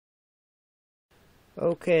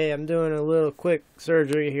Okay, I'm doing a little quick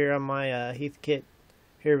surgery here on my Heathkit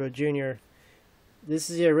Hero Junior. This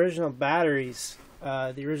is the original batteries,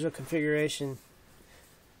 the original configuration.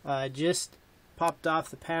 Just popped off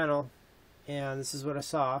the panel, and this is what I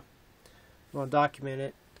saw. I'm going to document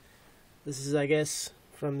it. This is, I guess,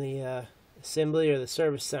 from the assembly or the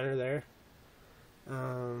service center there.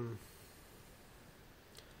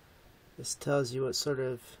 This tells you what sort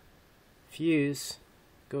of fuse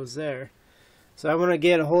goes there. So I want to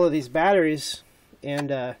get a hold of these batteries, and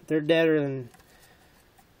they're deader than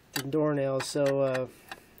doornails, so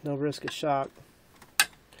no risk of shock.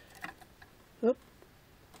 Oop.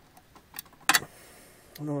 I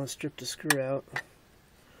don't want to strip the screw out.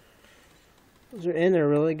 Those are in there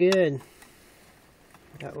really good.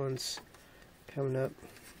 That one's coming up.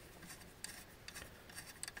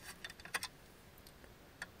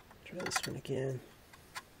 Try this one again.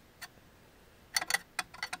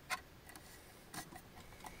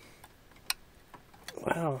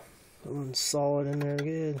 Wow, that one's solid in there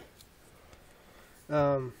good.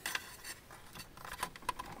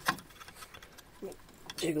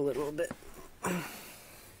 Jiggle it a little bit. Well,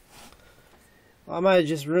 I might have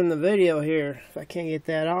just ruined the video here if I can't get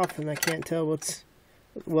that off and I can't tell what's...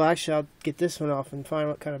 Well, actually, I'll get this one off and find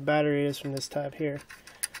what kind of battery it is from this type here.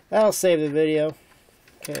 That'll save the video.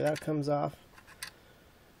 Okay, that comes off.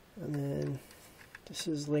 And then this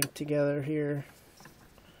is linked together here.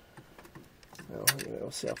 Oh, anyway,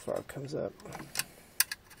 we'll see how far it comes up.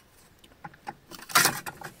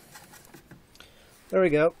 There we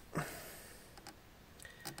go.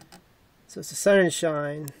 So it's a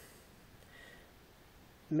Sonnenschein,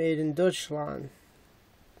 made in Deutschland.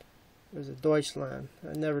 There's a Deutschland.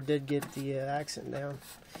 I never did get the accent down.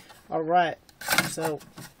 Alright, so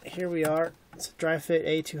here we are. It's a dry fit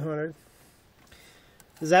A200.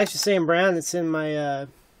 This is actually the same brand that's in my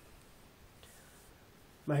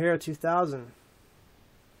my Hero 2000.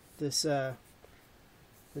 This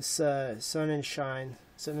Sonnenschein.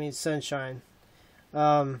 So it means sunshine.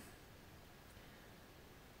 There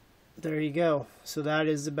you go. So that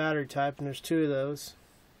is the battery type, and there's two of those.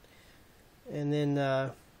 And then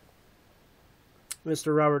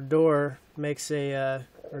Mr. Robert Doer makes a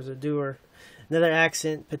another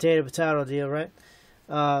accent potato deal, right?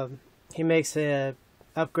 He makes a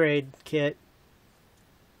upgrade kit.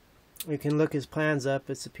 You can look his plans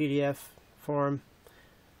up. It's a PDF form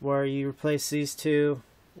where you replace these two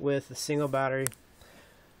with a single battery.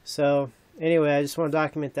 So anyway, I just want to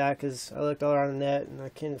document that because I looked all around the net and I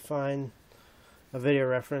couldn't find a video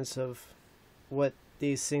reference of what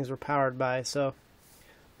these things were powered by. So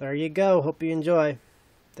there you go. Hope you enjoy.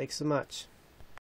 Thanks so much.